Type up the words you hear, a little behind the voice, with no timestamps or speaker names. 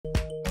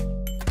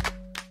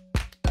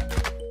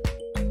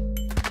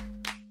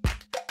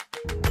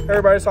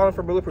Everybody, it's Holland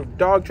for Bulletproof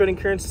Dog Training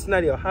here in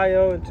Cincinnati,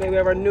 Ohio. And today we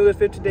have our newest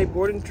 15-day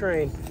board and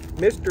train.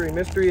 Mystery.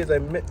 Mystery is a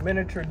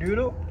miniature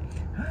doodle.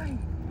 Hi.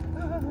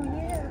 Oh,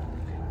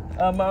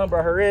 yeah. Mom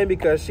brought her in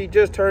because she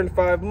just turned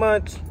 5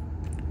 months.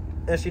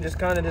 And she just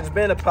kind of just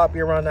been a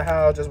puppy around the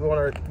house. Just want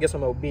her to get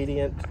some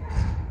obedience.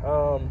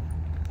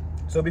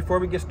 So before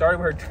we get started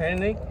with her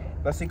training,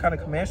 let's see what kind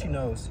of command she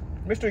knows.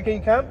 Mystery, can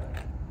you come?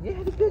 Yeah,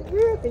 good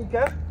girl. Can you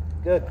come?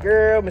 Good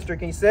girl. Mystery,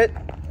 can you sit?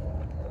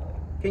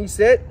 Can you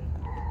sit?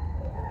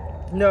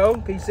 No.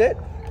 Can you sit?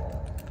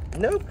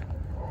 Nope.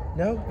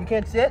 No, you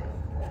can't sit?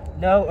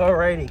 No,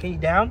 alrighty. Can you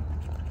down?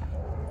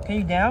 Can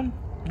you down?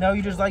 No,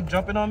 you just like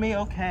jumping on me?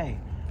 Okay.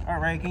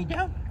 Alright, can you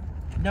down?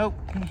 Nope.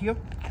 Can you heel?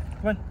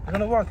 Come on, we're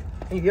gonna walk.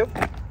 Can you heel?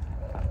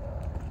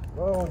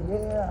 Oh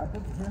yeah,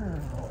 good girl.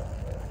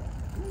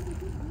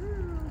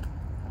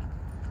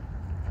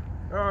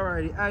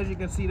 Alrighty, as you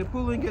can see, the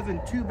pooling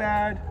isn't too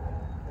bad.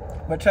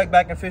 But check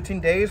back in 15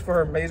 days for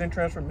her amazing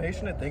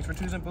transformation, and thanks for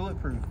choosing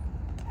Bulletproof.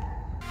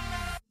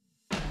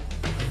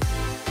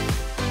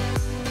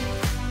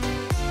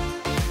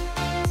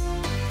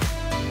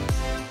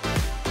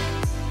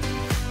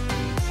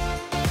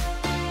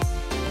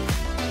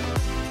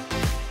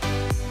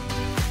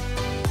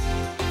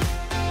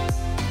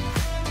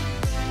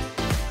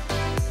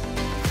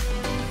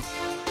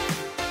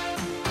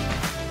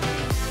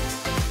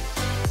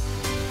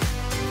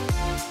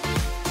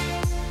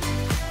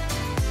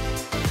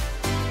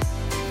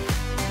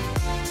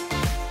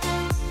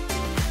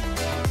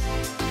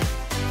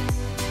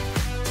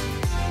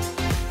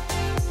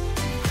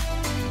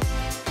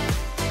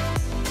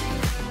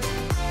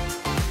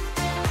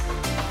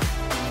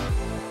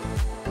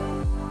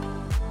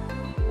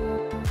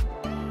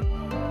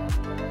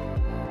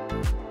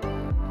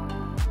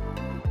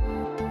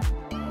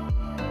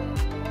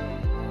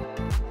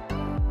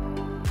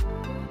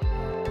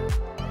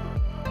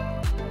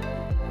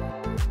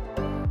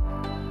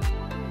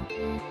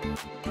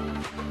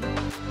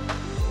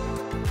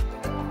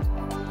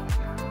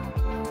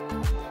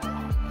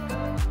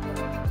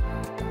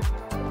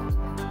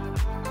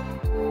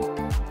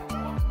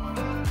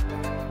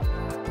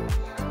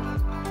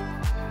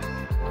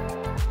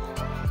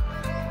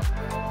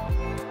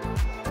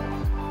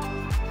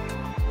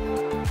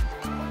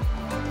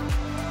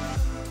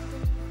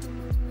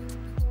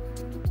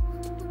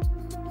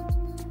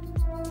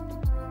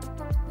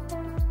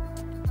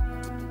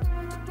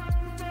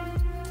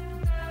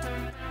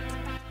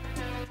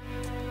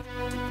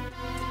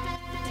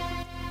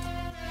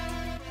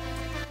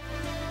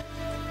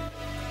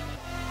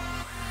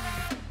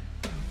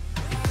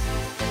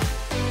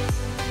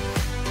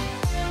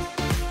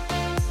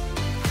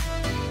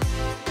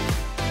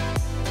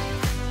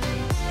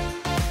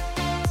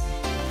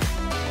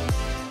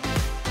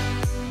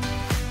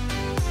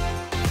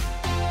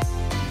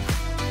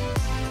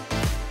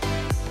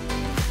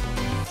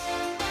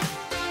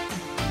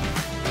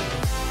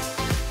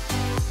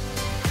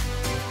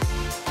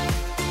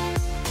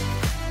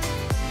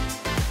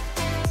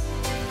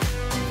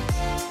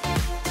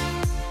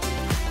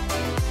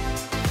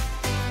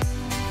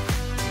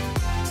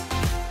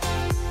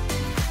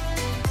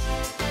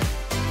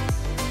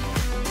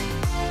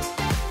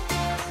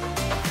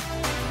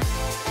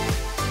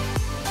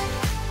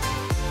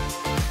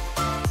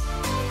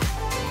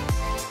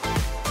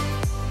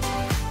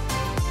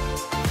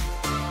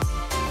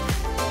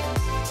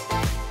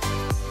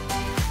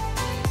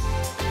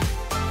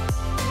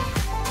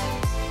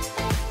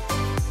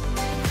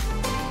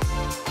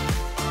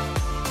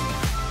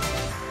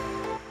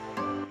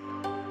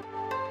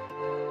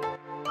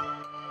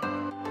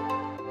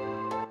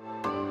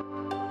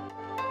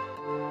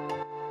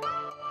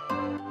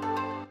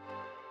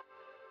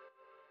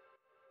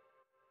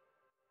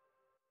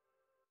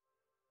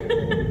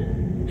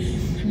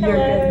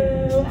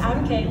 Hello,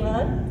 I'm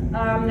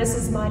Kayla. This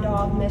is my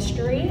dog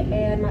Mystery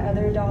and my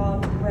other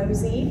dog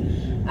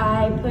Rosie.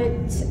 I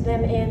put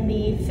them in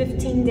the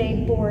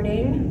 15-day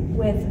boarding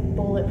with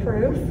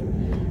Bulletproof.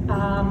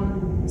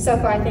 So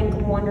far I think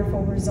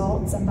wonderful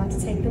results. I'm about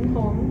to take them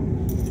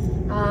home.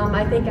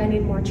 I think I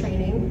need more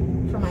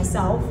training for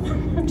myself.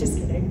 I'm just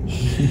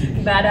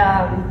kidding. But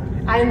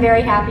I am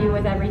very happy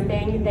with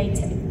everything. They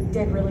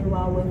did really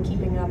well with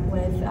keeping up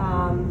with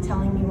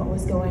telling me what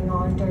was going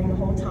on during the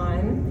whole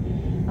time.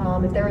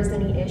 If there was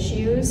any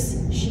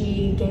issues,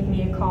 she gave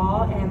me a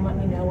call and let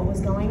me know what was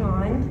going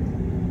on.